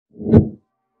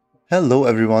Hello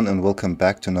everyone and welcome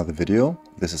back to another video.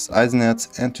 This is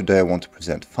Eisenherz and today I want to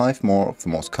present 5 more of the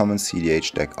most common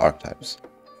cEDH deck archetypes.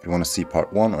 If you want to see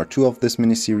part 1 or 2 of this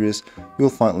mini-series, you will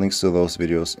find links to those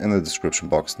videos in the description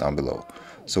box down below.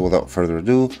 So without further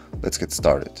ado, let's get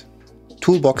started.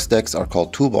 Toolbox decks are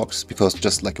called toolbox because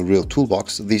just like a real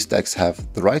toolbox, these decks have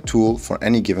the right tool for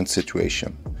any given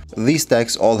situation. These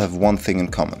decks all have one thing in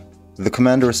common. The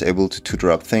commander is able to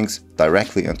tutor up things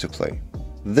directly into play.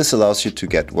 This allows you to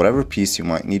get whatever piece you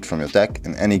might need from your deck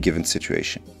in any given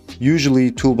situation. Usually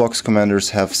toolbox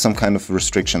commanders have some kind of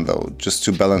restriction though, just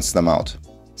to balance them out.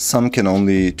 Some can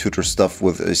only tutor stuff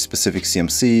with a specific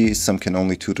CMC, some can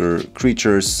only tutor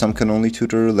creatures, some can only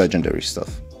tutor legendary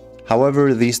stuff.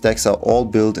 However, these decks are all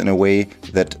built in a way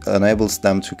that enables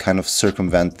them to kind of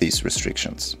circumvent these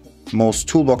restrictions. Most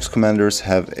toolbox commanders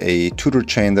have a tutor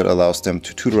chain that allows them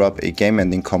to tutor up a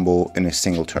game-ending combo in a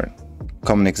single turn.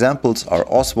 Common examples are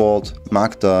Oswald,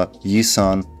 Magda,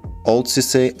 Yisan, Old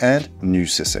Sisay and New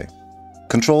Sisay.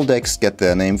 Control decks get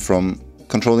their name from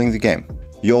controlling the game.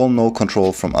 You all know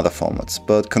control from other formats,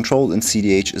 but control in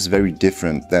cEDH is very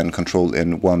different than control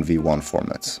in 1v1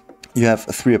 formats. You have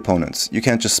 3 opponents. You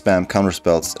can't just spam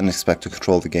counterspells and expect to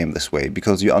control the game this way,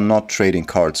 because you are not trading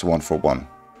cards 1 for 1.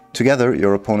 Together,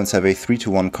 your opponents have a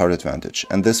 3-to-1 card advantage,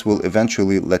 and this will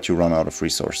eventually let you run out of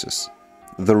resources.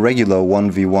 The regular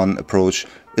 1v1 approach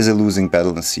is a losing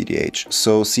battle in cEDH,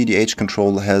 so cEDH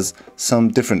control has some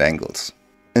different angles.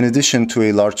 In addition to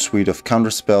a large suite of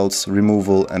counterspells,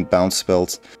 removal and bounce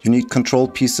spells, you need control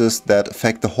pieces that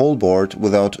affect the whole board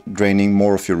without draining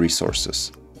more of your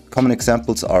resources. Common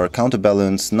examples are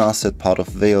Counterbalance, Narset, Part of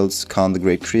Veils, Khan the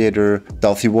Great Creator,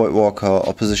 Dauthi Voidwalker,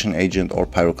 Opposition Agent or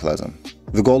Pyroclasm.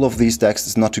 The goal of these decks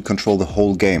is not to control the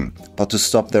whole game, but to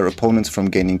stop their opponents from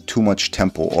gaining too much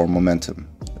tempo or momentum.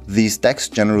 These decks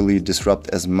generally disrupt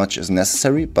as much as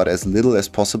necessary, but as little as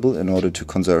possible in order to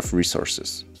conserve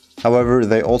resources. However,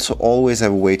 they also always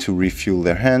have a way to refuel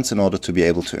their hands in order to be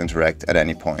able to interact at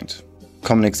any point.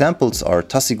 Common examples are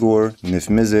Tassigor, Niv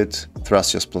Mizzet,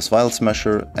 Thrasios plus Vial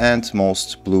Smasher, and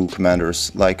most blue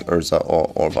commanders like Urza or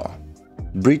Orva.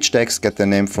 Breach decks get their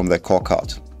name from their core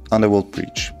card, Underworld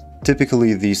Breach.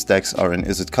 Typically these decks are in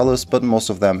Izzet colors, but most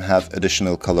of them have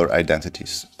additional color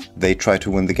identities. They try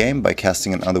to win the game by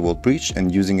casting an Underworld Breach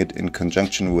and using it in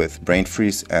conjunction with Brain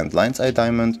Freeze and Lion's Eye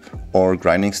Diamond, or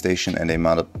Grinding Station and a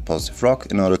Mana Positive Rock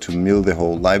in order to mill the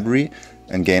whole library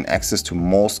and gain access to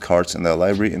most cards in their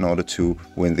library in order to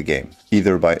win the game,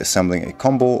 either by assembling a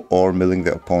combo or milling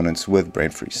their opponents with Brain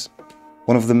Freeze.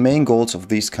 One of the main goals of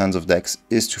these kinds of decks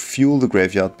is to fuel the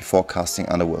graveyard before casting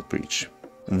Underworld Breach.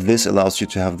 This allows you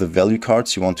to have the value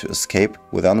cards you want to escape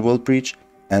with Underworld Breach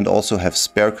and also have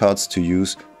spare cards to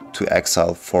use to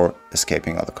exile for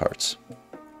escaping other cards.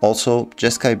 Also,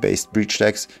 Jeskai based breach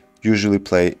decks usually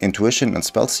play Intuition and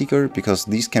Spellseeker because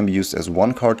these can be used as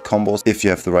one-card combos if you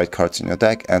have the right cards in your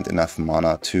deck and enough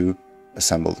mana to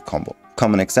assemble the combo.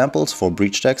 Common examples for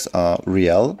breach decks are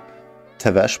Riel,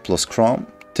 Tevesh plus Crom,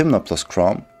 Tymna plus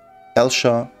Crom,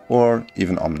 Elsha or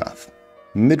even Omnath.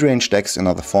 Mid-range decks in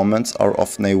other formats are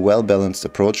often a well-balanced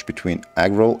approach between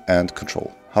aggro and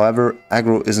control. However,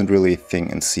 aggro isn't really a thing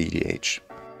in cEDH.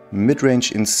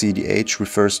 Mid-range in cEDH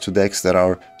refers to decks that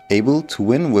are able to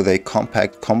win with a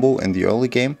compact combo in the early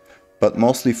game, but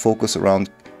mostly focus around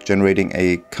generating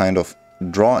a kind of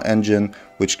draw engine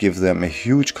which gives them a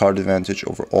huge card advantage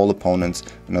over all opponents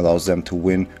and allows them to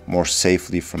win more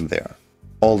safely from there.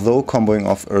 Although comboing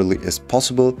off early is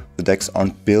possible, the decks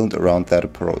aren't built around that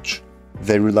approach.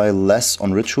 They rely less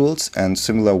on rituals and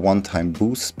similar one-time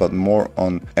boosts, but more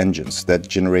on engines that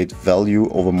generate value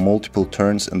over multiple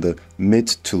turns in the mid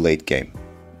to late game.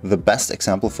 The best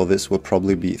example for this would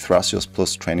probably be Thrasios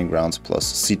plus Training Grounds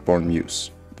plus Seedborn Muse.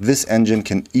 This engine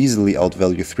can easily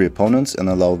outvalue 3 opponents and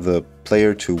allow the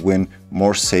player to win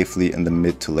more safely in the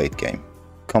mid to late game.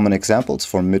 Common examples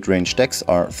for mid-range decks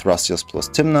are Thrasios plus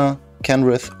Tymna,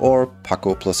 Kenrith or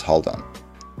Paco plus Haldan.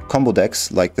 Combo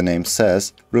decks, like the name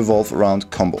says, revolve around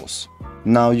combos.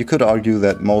 Now you could argue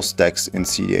that most decks in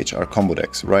cEDH are combo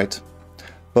decks, right?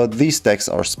 But these decks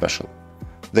are special.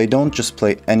 They don't just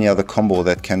play any other combo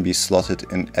that can be slotted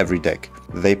in every deck.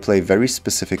 They play very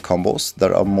specific combos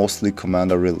that are mostly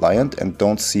commander reliant and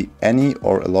don't see any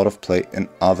or a lot of play in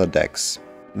other decks.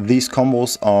 These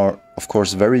combos are of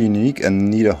course very unique and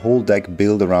need a whole deck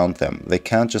built around them. They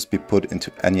can't just be put into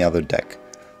any other deck.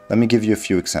 Let me give you a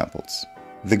few examples.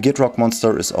 The Gitrog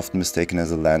monster is often mistaken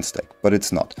as a lands deck, but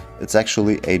it's not. It's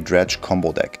actually a dredge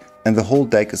combo deck, and the whole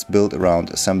deck is built around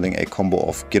assembling a combo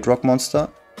of Gitrog monster,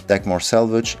 Deckmore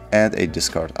Salvage and a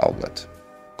discard outlet.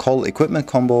 Call Equipment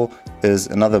combo is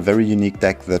another very unique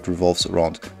deck that revolves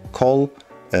around Call,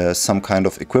 some kind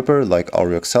of equipper like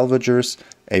Auriok Salvagers,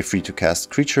 a free-to-cast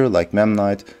creature like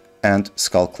Memnite, and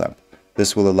Skullclamp.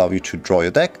 This will allow you to draw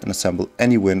your deck and assemble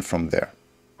any win from there.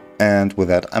 And with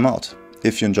that, I'm out.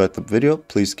 If you enjoyed the video,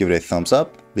 please give it a thumbs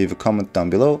up, leave a comment down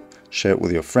below, share it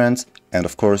with your friends, and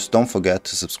of course, don't forget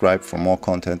to subscribe for more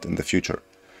content in the future.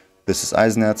 This is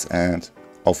Eisenherz and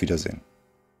Auf Wiedersehen.